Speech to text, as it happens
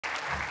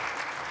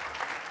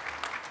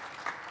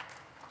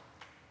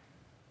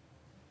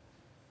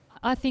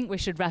I think we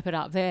should wrap it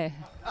up there.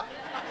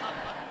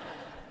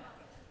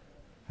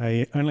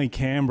 Hey, only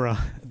Canberra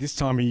this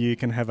time of year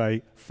can have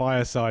a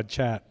fireside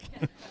chat.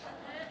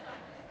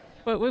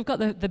 Well, we've got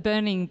the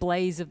burning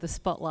blaze of the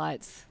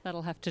spotlights.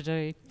 That'll have to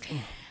do.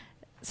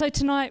 So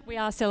tonight we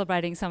are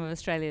celebrating some of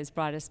Australia's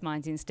brightest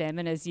minds in STEM,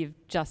 and as you've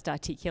just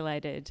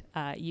articulated,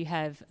 you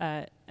have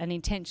an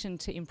intention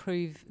to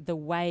improve the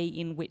way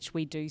in which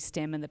we do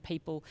STEM and the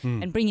people,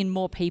 and bring in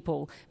more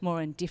people,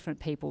 more and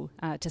different people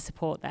to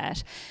support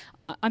that.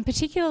 I'm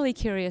particularly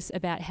curious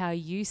about how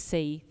you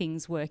see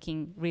things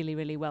working really,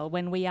 really well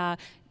when we are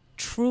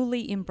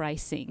truly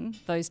embracing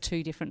those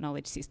two different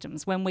knowledge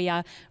systems, when we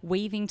are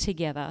weaving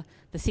together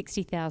the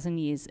 60,000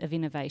 years of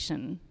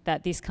innovation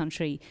that this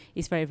country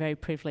is very, very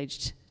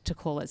privileged to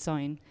call its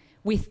own,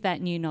 with that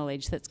new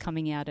knowledge that's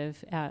coming out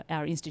of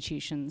our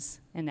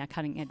institutions and our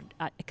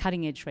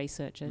cutting-edge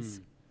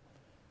researchers.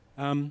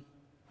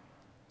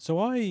 So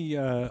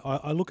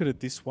I look at it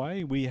this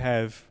way. We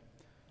have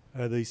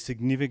these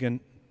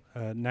significant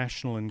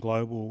national and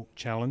global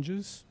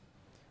challenges.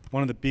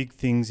 One of the big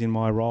things in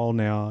my role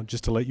now,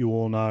 just to let you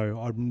all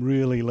know, I'm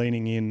really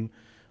leaning in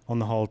on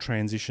the whole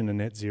transition to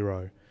net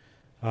zero.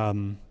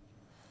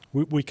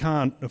 We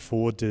can't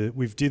afford to,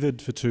 we've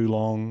dithered for too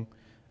long,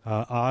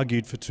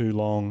 argued for too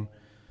long.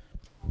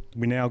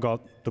 We now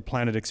got the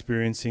planet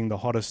experiencing the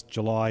hottest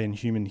July in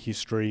human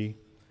history.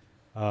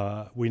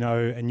 We know,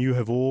 and you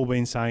have all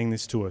been saying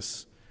this to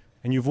us,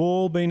 and you've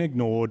all been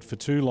ignored for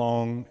too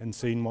long and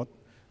seen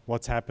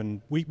what's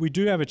happened. We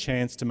do have a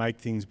chance to make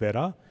things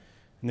better.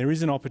 And there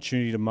is an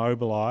opportunity to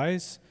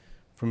mobilise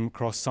from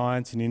across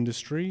science and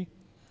industry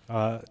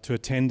to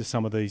attend to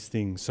some of these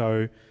things.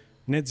 So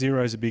net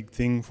zero is a big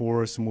thing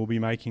for us, and we'll be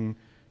making,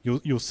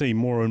 you'll see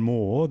more and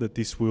more that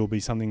this will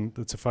be something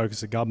that's a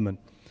focus of government.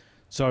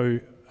 So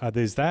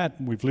there's that.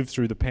 We've lived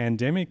through the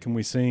pandemic, and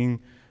we're seeing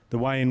the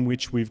way in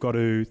which we've got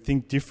to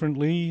think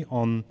differently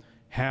on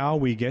how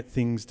we get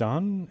things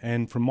done.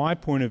 And from my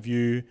point of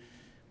view,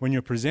 when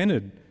you're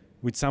presented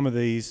with some of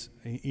these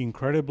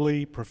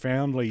incredibly,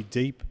 profoundly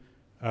deep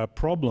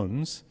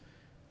problems,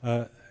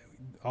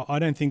 I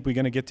don't think we're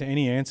going to get to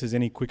any answers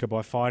any quicker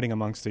by fighting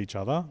amongst each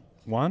other.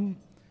 One,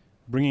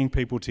 bringing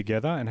people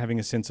together and having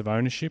a sense of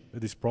ownership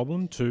of this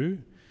problem. Two,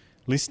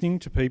 listening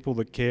to people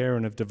that care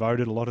and have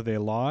devoted a lot of their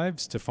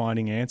lives to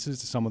finding answers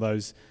to some of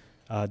those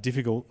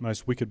difficult,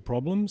 most wicked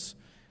problems.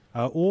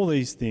 All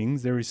these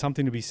things, there is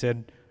something to be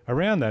said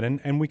around that,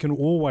 and we can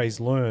always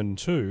learn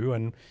too,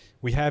 and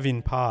we have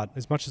in part,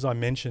 as much as I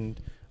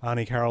mentioned,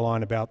 Arnie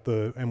Caroline,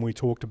 and we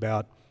talked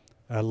about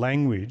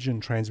language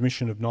and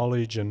transmission of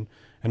knowledge and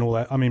all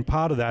that. I mean,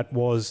 part of that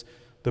was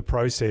the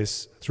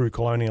process through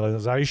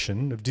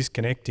colonialisation of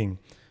disconnecting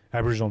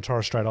Aboriginal and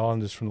Torres Strait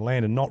Islanders from the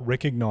land and not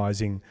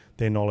recognising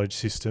their knowledge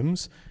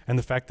systems, and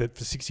the fact that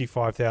for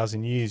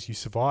 65,000 years you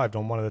survived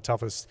on one of the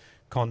toughest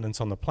continents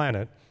on the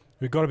planet.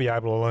 We've got to be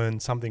able to learn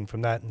something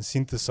from that and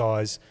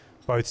synthesise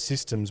both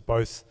systems,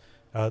 both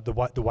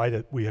the way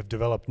that we have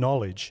developed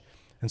knowledge.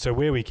 And so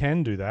where we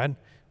can do that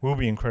will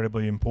be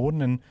incredibly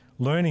important, and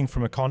learning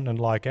from a continent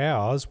like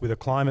ours with a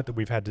climate that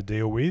we've had to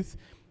deal with,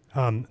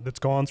 that's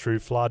gone through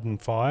flood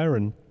and fire,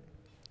 and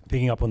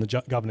picking up on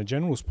the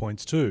Governor-General's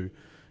points too,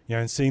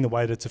 and seeing the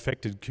way that it's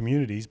affected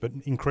communities, but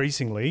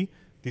increasingly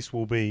this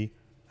will be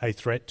a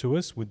threat to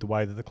us with the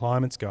way that the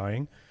climate's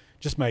going.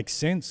 Just makes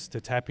sense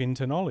to tap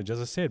into knowledge. As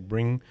I said,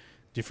 bring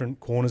different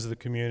corners of the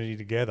community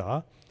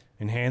together,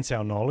 enhance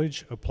our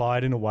knowledge, apply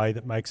it in a way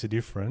that makes a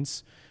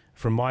difference.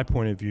 From my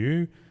point of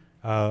view,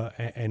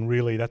 and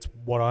really that's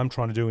what I'm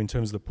trying to do in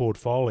terms of the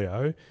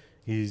portfolio,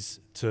 is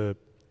to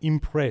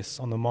impress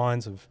on the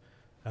minds of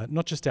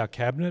not just our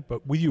cabinet,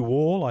 but with you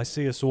all. I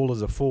see us all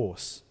as a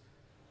force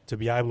to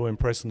be able to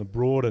impress on the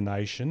broader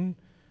nation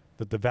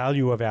that the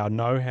value of our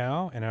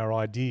know-how and our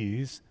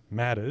ideas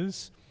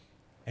matters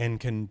and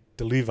can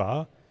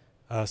deliver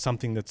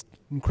something that's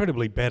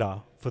incredibly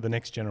better for the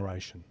next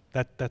generation.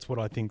 That's what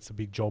I think is a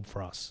big job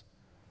for us.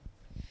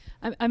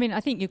 I mean, I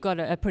think you've got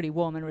a pretty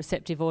warm and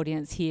receptive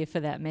audience here for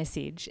that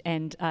message,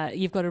 and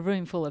you've got a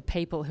room full of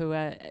people who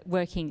are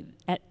working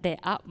at their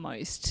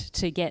utmost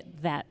to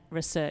get that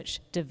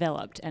research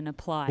developed and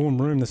applied.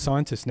 Warm room, the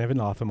scientists never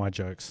laugh at my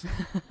jokes.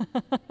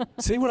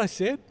 See what I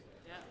said?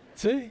 Yeah.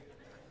 See?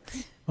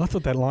 I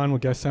thought that line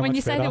would go so much better. When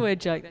you say the word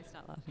joke, they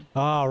start laughing.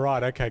 Oh,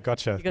 right, okay,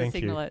 gotcha. You've got to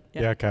signal it.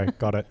 Yeah, okay,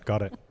 got it.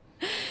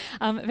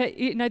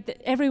 But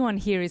everyone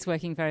here is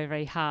working very,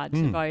 very hard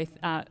to both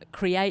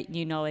create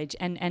new knowledge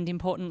and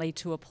importantly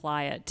to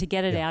apply it, to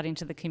get it out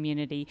into the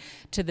community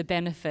to the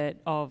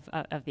benefit of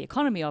the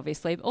economy,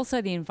 obviously, but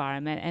also the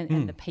environment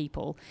and the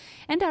people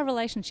and our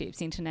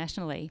relationships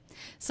internationally.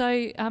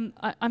 So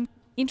I'm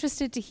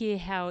interested to hear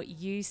how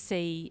you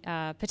see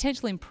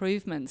potential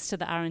improvements to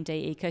the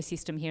R&D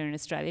ecosystem here in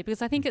Australia,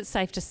 because I think it's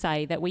safe to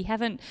say that we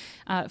haven't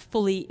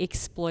fully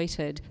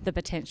exploited the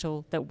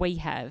potential that we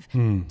have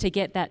to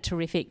get that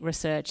terrific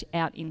research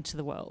out into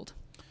the world.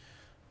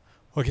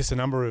 I guess a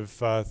number of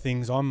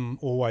things. I'm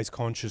always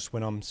conscious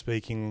when I'm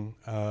speaking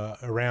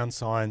around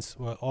science.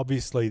 Well,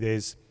 obviously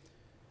there's,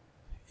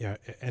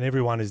 and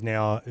everyone is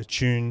now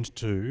attuned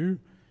to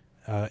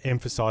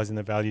emphasising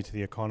the value to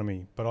the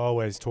economy. But I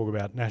always talk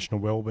about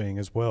national well-being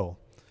as well,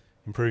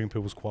 improving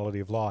people's quality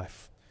of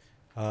life.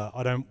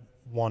 I don't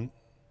want,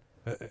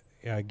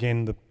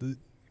 again, the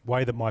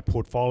way that my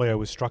portfolio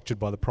was structured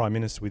by the Prime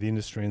Minister with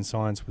industry and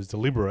science was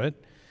deliberate,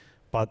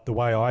 but the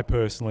way I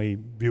personally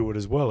view it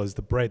as well is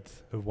the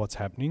breadth of what's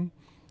happening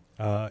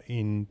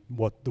in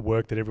the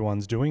work that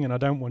everyone's doing. And I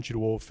don't want you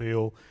to all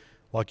feel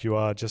like you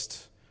are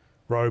just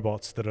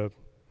robots that are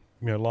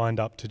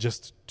lined up to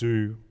just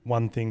do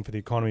one thing for the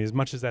economy, as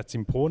much as that's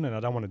important, and I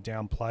don't want to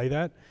downplay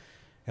that.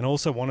 And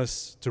also want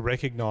us to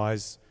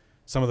recognise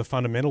some of the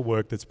fundamental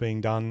work that's being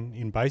done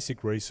in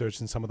basic research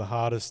and some of the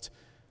hardest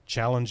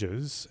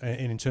challenges,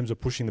 and in terms of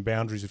pushing the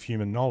boundaries of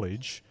human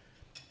knowledge,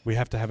 we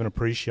have to have an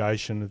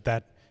appreciation of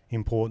that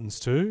importance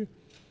too.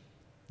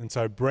 And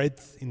so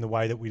breadth in the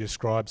way that we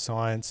describe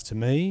science, to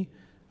me,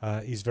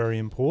 is very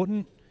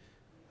important.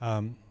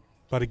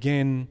 But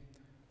again,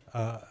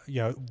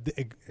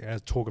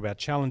 talk about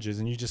challenges,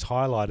 and you just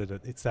highlighted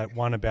it. It's that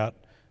one about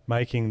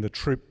making the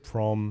trip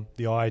from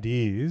the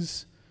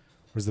ideas,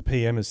 or as the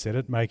PM has said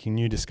it, making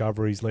new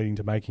discoveries leading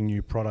to making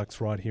new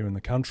products right here in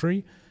the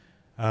country.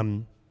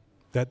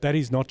 That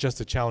is not just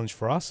a challenge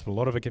for us. A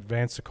lot of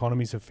advanced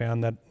economies have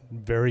found that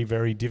very,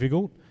 very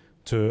difficult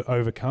to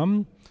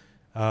overcome.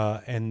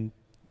 And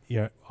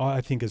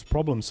I think as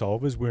problem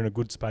solvers, we're in a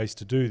good space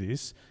to do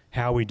this.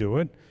 How we do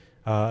it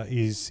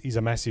is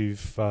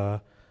massively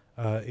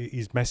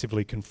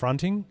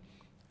confronting.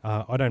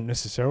 I don't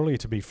necessarily,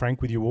 to be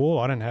frank with you all,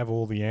 I don't have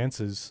all the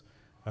answers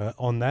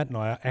on that, and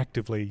I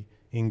actively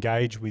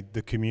engage with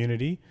the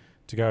community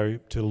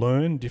to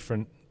learn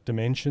different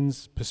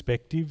dimensions,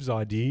 perspectives,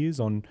 ideas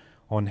on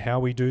how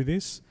we do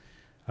this.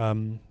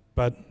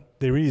 But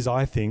there is,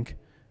 I think,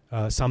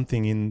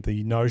 something in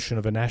the notion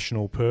of a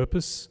national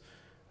purpose,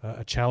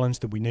 a challenge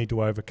that we need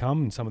to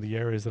overcome in some of the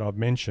areas that I've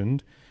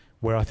mentioned,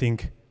 where I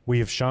think we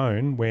have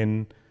shown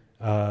when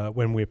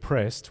we're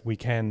pressed, we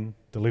can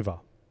deliver.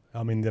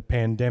 I mean, the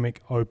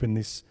pandemic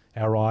opened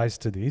our eyes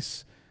to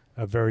this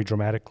very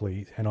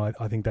dramatically, and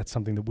I think that's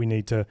something that we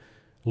need to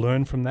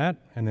learn from that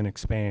and then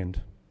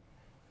expand.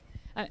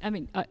 I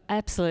mean, I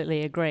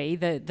absolutely agree.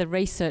 The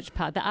research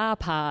part, the R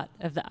part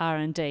of the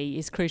R&D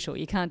is crucial.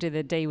 You can't do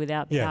the D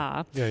without the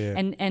R. Yeah.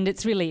 And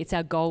it's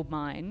our gold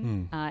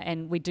mine,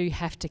 and we do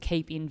have to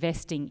keep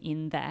investing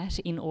in that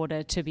in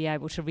order to be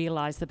able to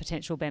realise the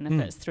potential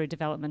benefits through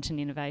development and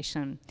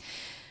innovation.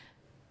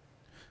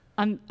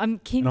 I'm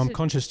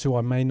conscious too,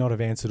 I may not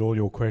have answered all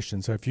your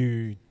questions, so if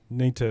you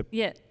need to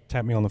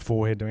tap me on the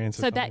forehead to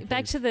answer. So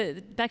back to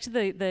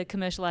the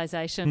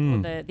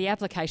commercialisation, or the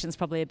application is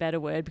probably a better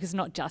word, because it's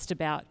not just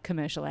about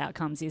commercial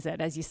outcomes, is it?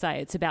 As you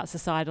say, it's about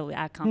societal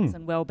outcomes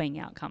and wellbeing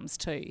outcomes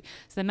too.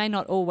 So there may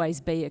not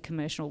always be a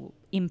commercial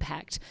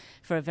impact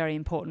for a very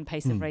important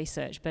piece of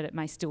research, but it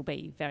may still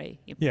be very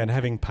important. Yeah, and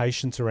having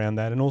patience around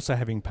that, and also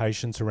having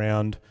patience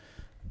around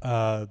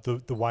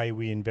the way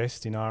we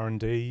invest in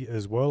R&D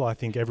as well. I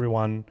think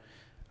everyone,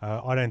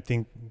 I don't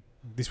think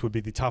this would be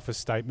the toughest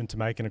statement to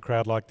make in a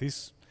crowd like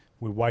this.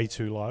 We're way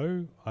too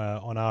low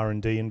on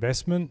R&D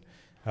investment.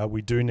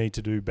 We do need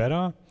to do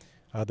better.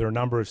 There are a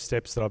number of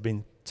steps that I've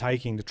been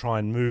taking to try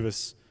and move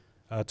us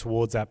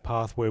towards that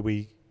path where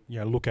we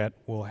look at,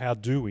 well, how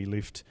do we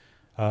lift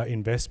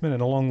investment,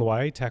 and along the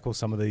way tackle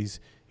some of these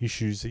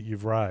issues that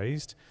you've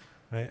raised,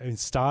 and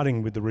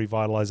starting with the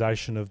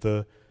revitalisation of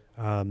the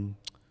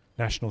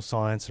national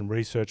science and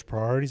research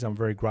priorities. I'm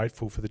very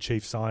grateful for the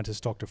Chief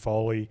Scientist, Dr.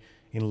 Foley,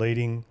 in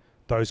leading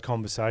those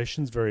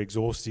conversations, very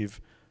exhaustive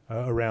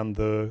around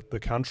the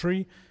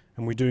country.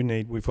 And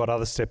we've got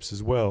other steps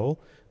as well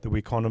that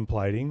we're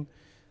contemplating.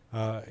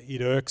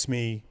 It irks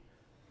me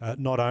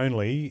not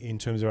only in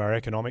terms of our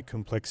economic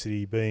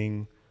complexity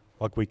being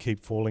like we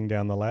keep falling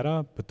down the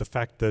ladder, but the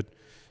fact that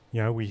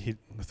we hit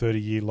the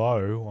 30-year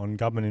low on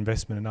government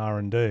investment in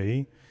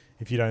R&D.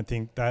 If you don't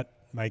think that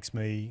makes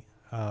me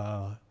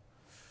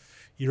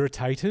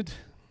irritated,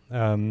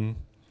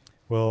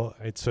 well,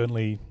 it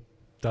certainly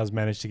does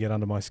manage to get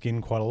under my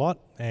skin quite a lot,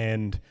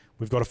 and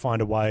we've got to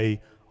find a way,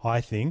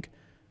 I think,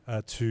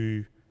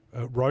 to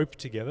rope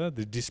together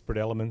the disparate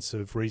elements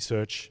of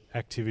research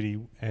activity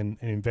and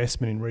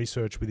investment in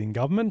research within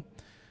government,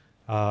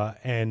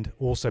 and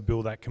also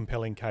build that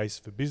compelling case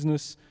for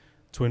business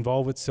to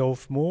involve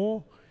itself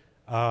more,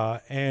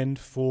 and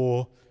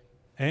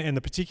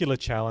the particular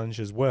challenge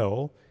as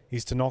well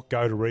is to not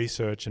go to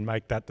research and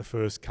make that the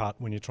first cut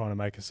when you're trying to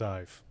make a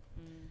save.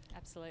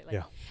 Absolutely.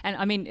 Yeah. And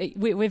I mean,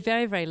 we're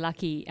very, very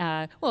lucky.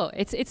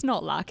 It's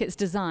not luck, it's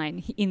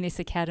design in this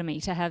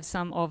academy to have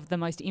some of the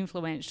most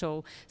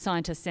influential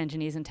scientists,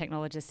 engineers and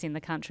technologists in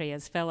the country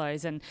as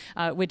fellows. And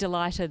we're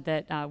delighted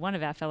that one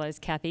of our fellows,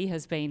 Kathy,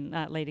 has been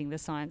leading the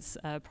Science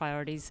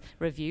Priorities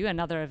Review.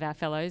 Another of our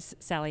fellows,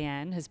 Sally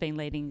Ann, has been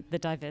leading the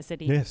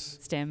Diversity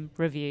STEM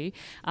Review.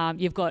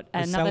 You've got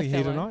another Sally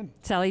fellow. Here tonight?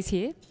 Sally's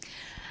here.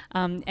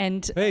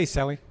 Hey,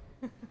 Sally.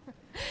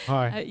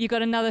 Hi. You've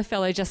got another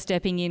fellow just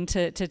stepping in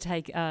to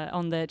take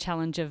on the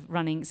challenge of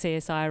running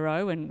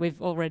CSIRO, and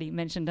we've already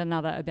mentioned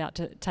another about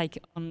to take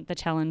on the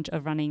challenge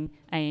of running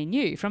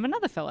ANU from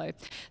another fellow.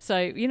 So,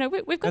 you know,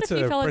 we've got That's a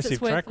few an fellows impressive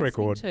that's worth track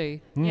record.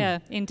 listening to. Mm. Yeah,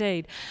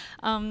 indeed.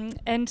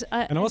 And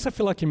I also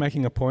feel like you're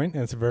making a point,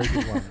 and it's a very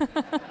good one.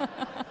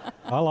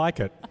 I like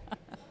it.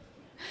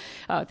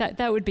 Oh,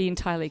 that would be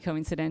entirely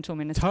coincidental,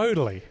 Minister.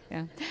 Totally.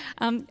 Yeah.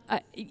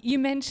 You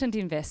mentioned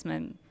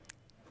investment.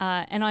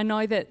 And I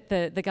know that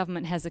the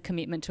government has a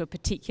commitment to a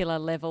particular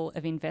level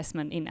of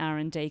investment in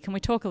R&D. Can we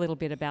talk a little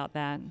bit about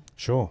that?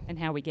 Sure. And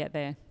how we get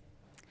there?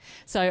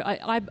 So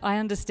I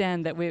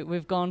understand that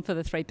we've gone for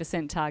the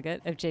 3%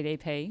 target of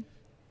GDP.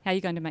 How are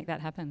you going to make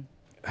that happen?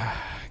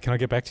 Can I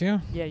get back to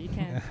you? Yeah, you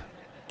can.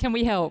 Can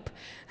we help?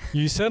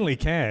 You certainly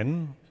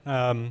can.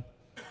 And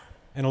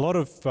a lot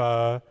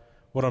of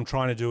what I'm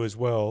trying to do as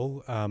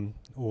well,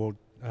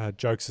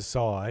 jokes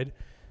aside,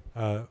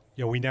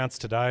 we announced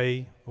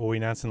today, or we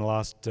announced in the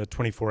last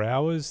 24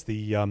 hours,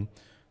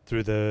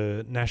 through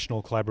the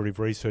National Collaborative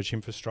Research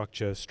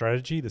Infrastructure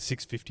Strategy, the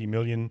 $650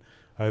 million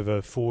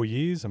over 4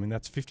 years. I mean,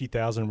 that's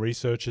 50,000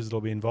 researchers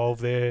that'll be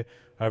involved there,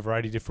 over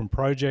 80 different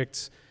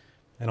projects.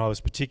 And I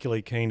was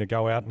particularly keen to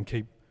go out and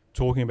keep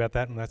talking about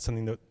that, and that's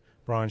something that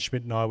Brian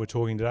Schmidt and I were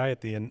talking today at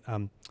the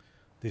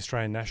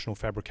Australian National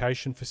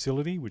Fabrication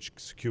Facility, which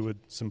secured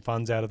some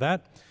funds out of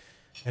that,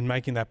 and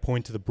making that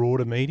point to the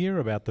broader media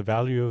about the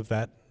value of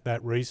that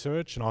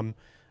research. And I'm,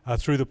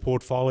 through the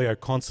portfolio,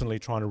 constantly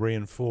trying to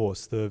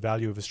reinforce the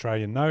value of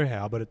Australian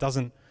know-how, but it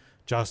doesn't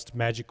just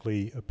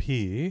magically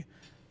appear.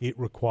 It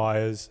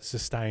requires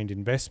sustained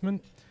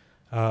investment.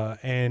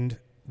 And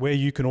where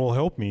you can all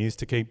help me is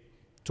to keep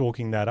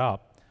talking that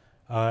up.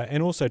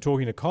 And also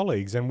talking to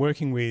colleagues and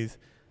working with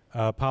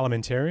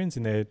parliamentarians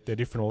in their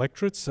different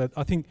electorates.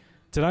 I think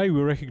today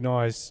we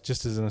recognise,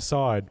 just as an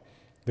aside,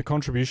 the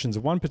contributions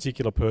of one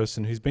particular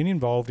person who's been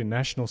involved in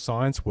National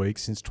Science Week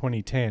since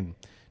 2010,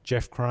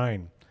 Jeff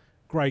Crane.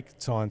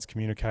 Great science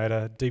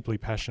communicator, deeply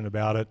passionate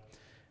about it.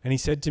 And he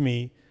said to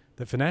me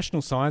that for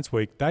National Science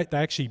Week, they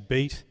actually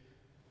beat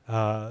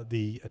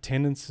the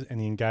attendance and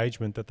the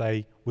engagement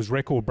that was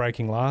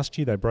record-breaking last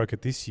year. They broke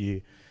it this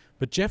year.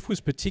 But Jeff was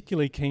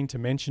particularly keen to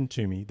mention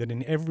to me that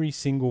in every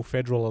single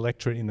federal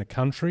electorate in the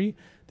country,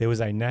 there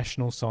was a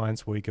National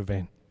Science Week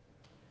event.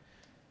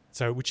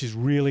 So, which is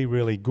really,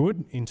 really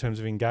good in terms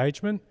of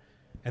engagement.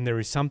 And there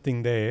is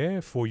something there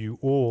for you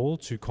all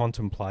to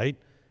contemplate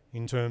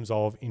in terms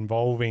of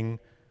involving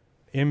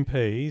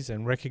MPs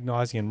and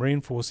recognising and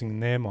reinforcing in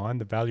their mind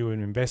the value of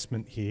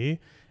investment here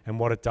and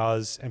what it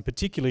does. And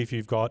particularly if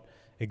you've got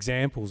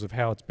examples of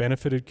how it's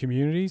benefited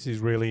communities is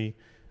really,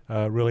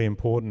 really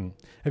important.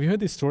 Have you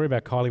heard this story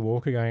about Kylie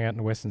Walker going out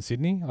in Western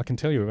Sydney? I can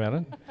tell you about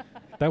it.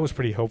 That was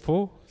pretty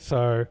helpful.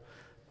 So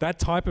that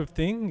type of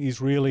thing is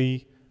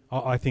really,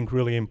 I think,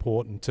 really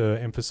important to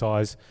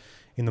emphasise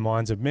in the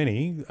minds of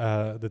many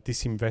that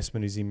this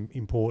investment is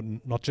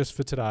important, not just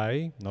for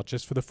today, not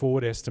just for the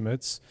forward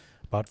estimates,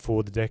 but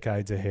for the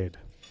decades ahead.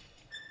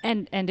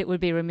 And it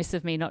would be remiss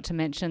of me not to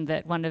mention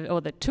that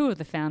two of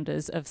the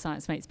founders of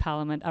Science Meets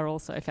Parliament are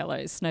also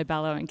fellows. Snow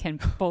Barlow and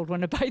Ken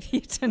Baldwin are both here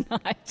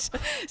tonight.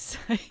 So,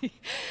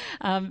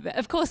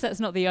 of course, that's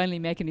not the only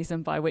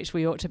mechanism by which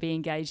we ought to be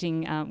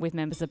engaging with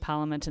members of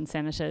Parliament and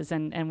senators,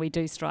 and we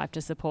do strive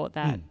to support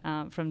that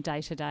from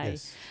day to day.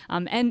 Yes.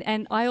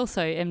 And I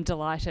also am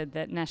delighted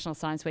that National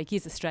Science Week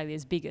is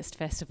Australia's biggest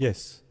festival.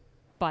 Yes.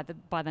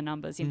 By the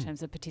numbers in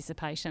terms of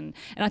participation.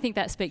 And I think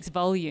that speaks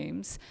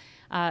volumes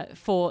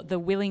for the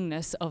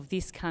willingness of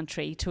this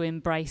country to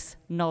embrace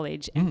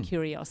knowledge and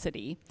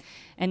curiosity.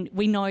 And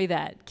we know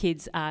that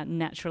kids are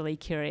naturally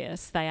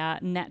curious. They are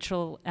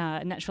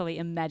naturally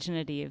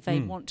imaginative.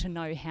 They want to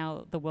know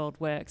how the world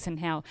works and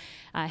how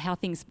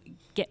things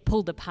get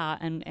pulled apart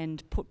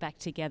and put back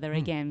together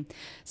again.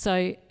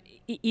 So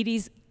it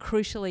is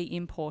crucially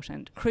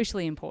important,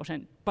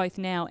 both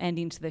now and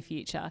into the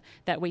future,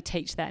 that we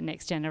teach that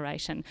next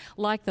generation,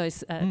 like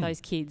those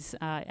kids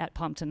at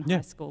Plumpton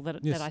High School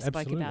that I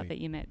spoke about, that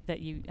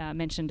you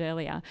mentioned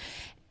earlier.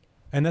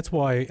 And that's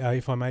why,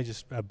 if I may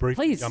just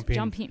briefly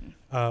jump in.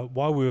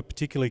 Why we were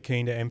particularly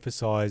keen to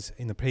emphasise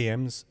in the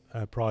PM's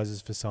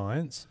prizes for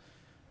science,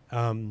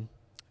 in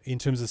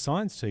terms of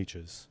science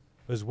teachers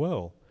as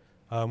well.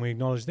 We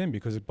acknowledge them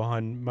because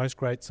behind most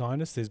great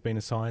scientists there's been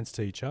a science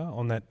teacher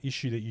on that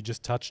issue that you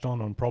just touched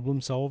on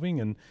problem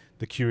solving and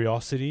the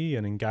curiosity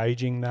and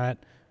engaging that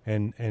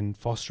and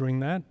fostering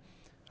that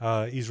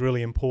is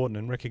really important,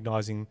 and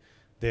recognising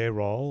their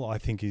role I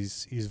think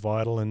is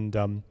vital.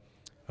 And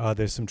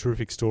there's some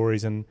terrific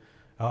stories, and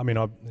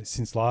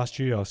since last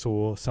year I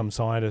saw some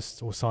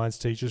scientists or science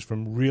teachers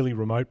from really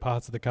remote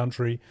parts of the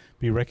country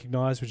be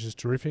recognised, which is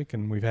terrific,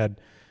 and we've had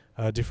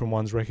different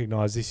ones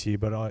recognised this year,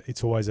 but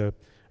it's always a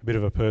bit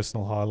of a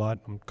personal highlight.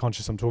 I'm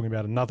conscious I'm talking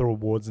about another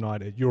awards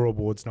night at your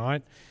awards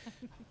night,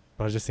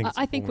 but I just think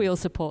I think we all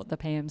support the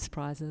PM's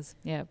prizes.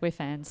 Yeah, we're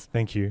fans.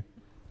 Thank you.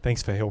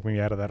 Thanks for helping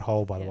me out of that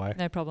hole, by the way.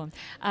 No problem.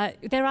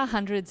 There are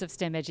hundreds of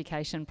STEM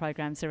education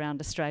programs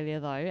around Australia,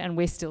 though, and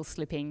we're still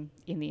slipping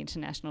in the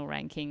international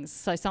rankings.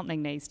 So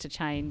something needs to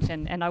change.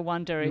 And I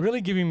wonder You're if...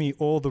 really giving me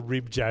all the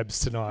rib jabs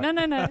tonight.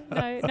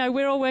 No,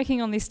 we're all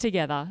working on this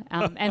together.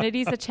 And it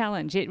is a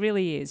challenge. It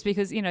really is.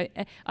 Because, you know,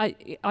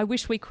 I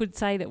wish we could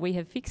say that we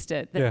have fixed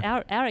it. That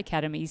our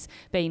academy's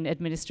been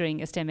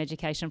administering a STEM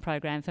education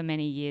program for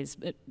many years,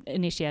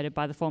 initiated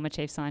by the former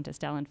Chief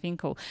Scientist Alan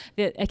Finkel.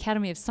 The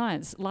Academy of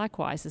Science,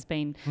 likewise, has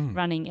been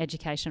running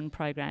education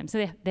programs.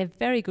 So they're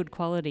very good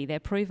quality. They're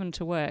proven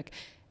to work.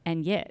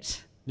 And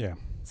yet... Yeah.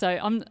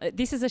 So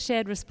this is a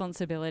shared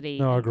responsibility.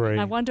 No, I agree.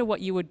 And I wonder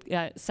what you would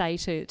say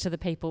to the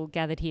people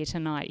gathered here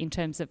tonight in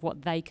terms of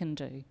what they can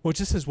do. Well,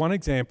 just as one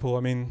example, I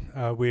mean,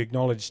 we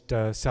acknowledged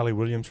Sally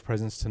Williams'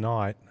 presence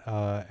tonight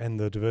and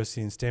the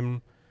Diversity in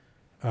STEM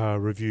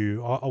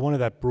review. I wanted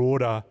that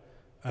broader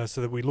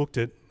so that we looked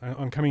at...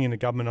 I'm coming into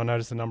government, I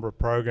noticed the number of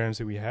programs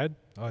that we had.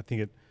 I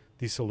think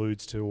this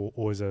alludes to,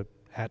 or is a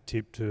hat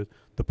tip to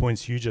the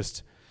points you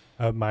just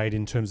made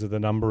in terms of the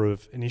number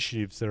of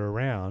initiatives that are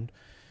around.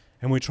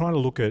 And we're trying to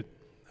look at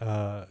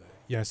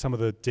some of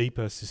the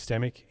deeper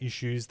systemic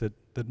issues that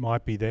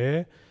might be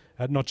there,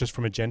 not just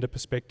from a gender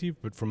perspective,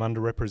 but from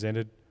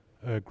underrepresented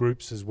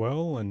groups as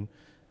well. And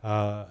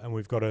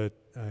we've got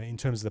in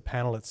terms of the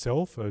panel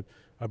itself,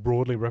 a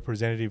broadly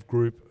representative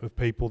group of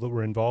people that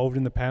were involved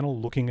in the panel,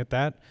 looking at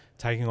that,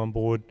 taking on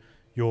board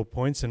your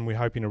points, and we're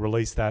hoping to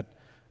release that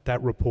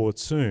report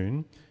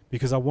soon,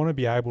 because I want to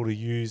be able to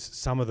use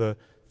some of the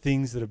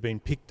things that have been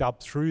picked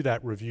up through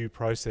that review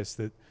process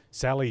that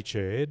Sally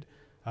chaired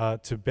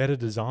to better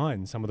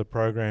design some of the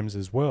programs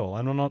as well.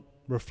 And I'm not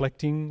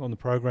reflecting on the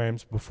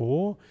programs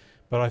before,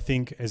 but I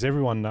think, as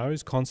everyone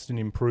knows, constant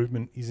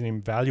improvement is an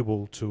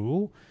invaluable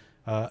tool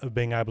of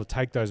being able to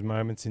take those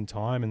moments in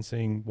time and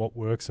seeing what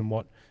works and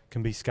what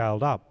can be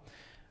scaled up.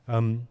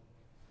 And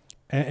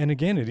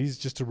again, it is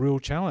just a real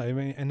challenge. I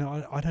mean, and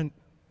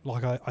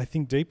I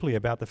think deeply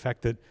about the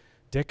fact that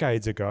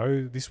decades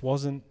ago, this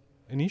wasn't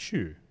an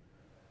issue.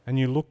 And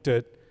you looked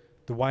at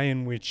the way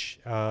in which,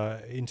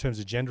 in terms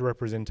of gender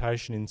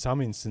representation in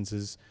some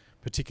instances,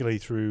 particularly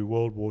through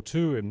World War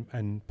II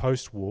and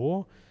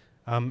post-war,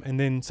 and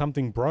then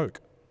something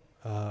broke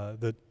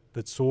that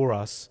saw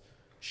us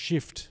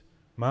shift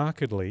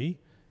markedly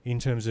in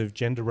terms of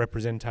gender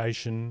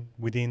representation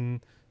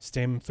within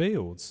STEM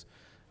fields.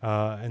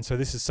 And so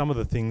this is some of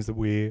the things that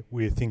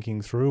we're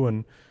thinking through,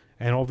 and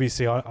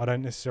obviously I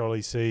don't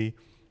necessarily see,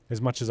 as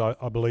much as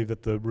I believe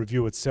that the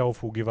review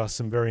itself will give us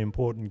some very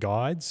important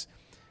guides.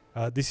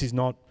 This is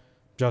not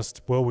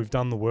just, well, we've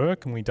done the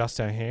work and we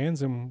dust our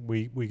hands and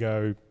we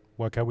go,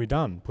 okay, we're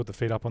done, put the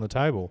feet up on the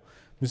table.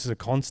 This is a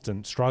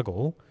constant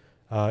struggle.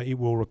 It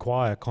will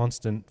require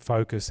constant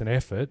focus and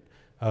effort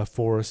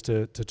for us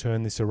to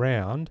turn this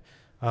around.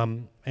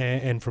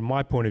 And from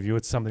my point of view,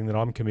 it's something that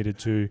I'm committed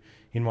to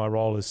in my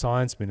role as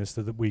Science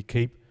Minister, that we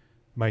keep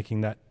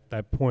making that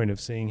point of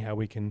seeing how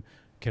we can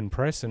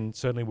press, and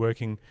certainly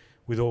working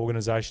with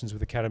organisations,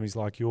 with academies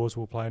like yours,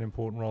 will play an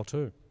important role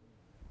too.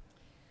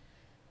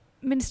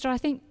 Minister, I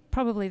think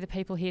probably the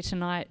people here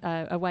tonight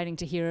are waiting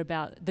to hear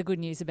about the good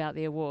news about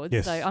the awards.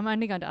 Yes. So I'm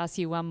only going to ask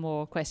you one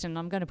more question.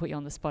 I'm going to put you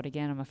on the spot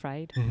again, I'm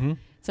afraid. Mm-hmm.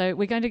 So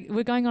we're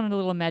going on a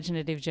little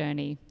imaginative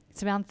journey.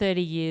 It's around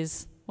 30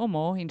 years or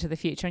more into the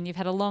future, and you've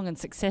had a long and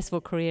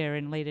successful career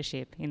in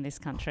leadership in this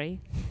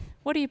country.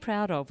 What are you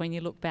proud of when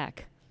you look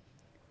back?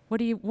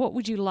 What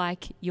would you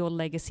like your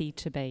legacy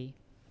to be?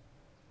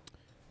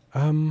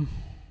 The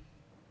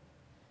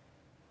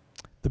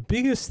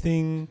biggest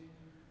thing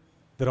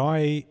that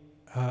I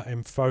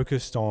am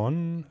focused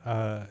on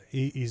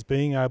is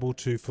being able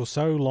to, for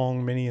so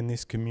long, many in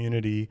this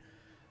community,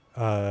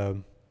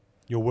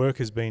 your work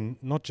has been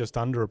not just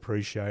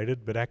underappreciated,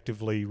 but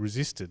actively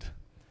resisted.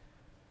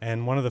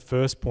 And one of the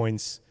first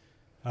points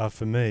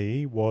for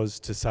me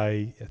was to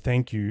say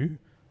thank you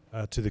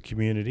to the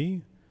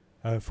community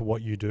for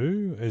what you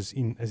do as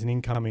an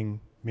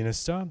incoming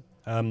minister.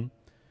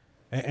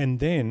 And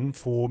then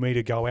for me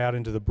to go out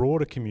into the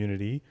broader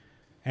community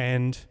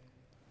and,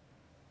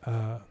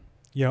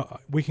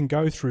 we can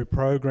go through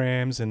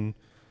programs and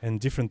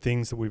different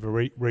things that we've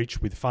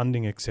reached with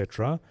funding,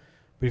 etc.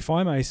 But if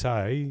I may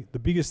say, the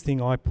biggest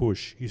thing I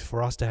push is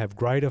for us to have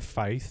greater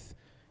faith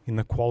in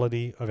the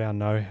quality of our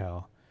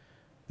know-how.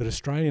 That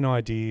Australian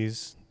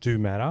ideas do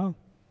matter,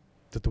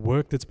 that the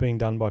work that's being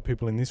done by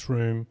people in this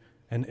room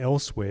and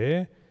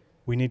elsewhere,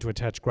 we need to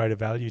attach greater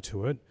value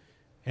to it.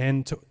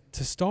 And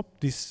to stop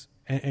this,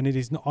 and it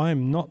is I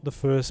am not the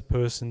first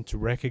person to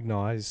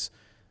recognise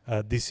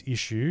this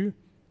issue.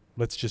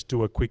 Let's just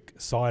do a quick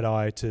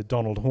side-eye to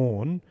Donald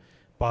Horn.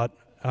 But,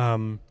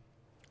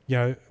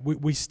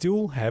 we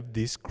still have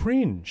this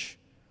cringe.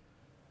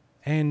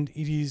 And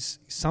it is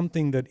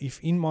something that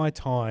if in my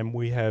time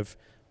we have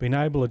been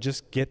able to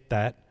just get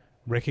that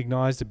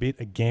recognised a bit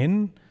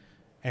again,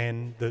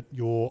 and that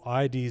your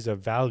ideas are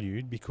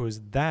valued, because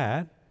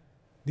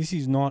this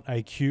is not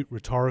a cute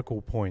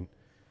rhetorical point.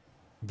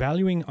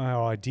 valuing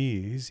our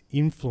ideas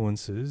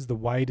influences the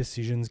way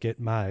decisions get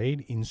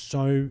made in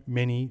so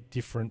many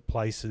different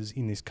places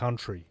in this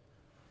country.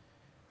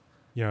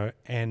 You know,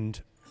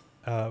 and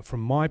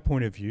from my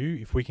point of view,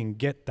 if we can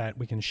get that,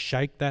 we can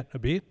shake that a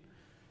bit,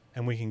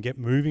 and we can get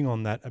moving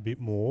on that a bit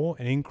more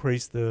and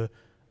increase the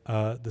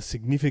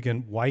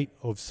significant weight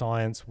of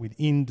science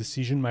within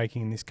decision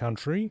making in this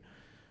country.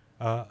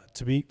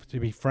 To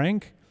be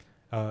frank,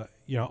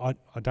 you know,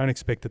 I don't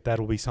expect that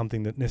that'll be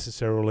something that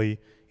necessarily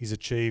is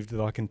achieved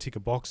that I can tick a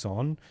box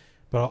on.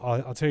 But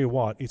I'll tell you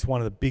what, it's one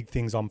of the big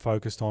things I'm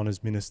focused on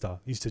as Minister,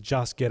 is to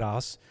just get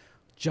us,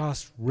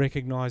 just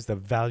recognise the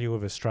value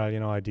of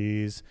Australian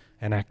ideas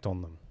and act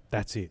on them.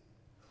 That's it.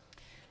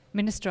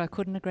 Minister, I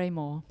couldn't agree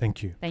more.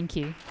 Thank you. Thank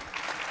you.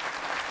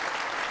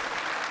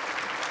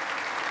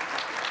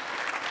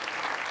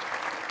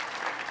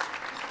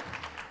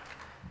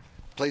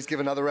 Please give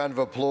another round of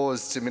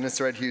applause to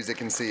Minister Ed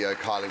Husic and CEO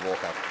Kylie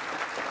Walker.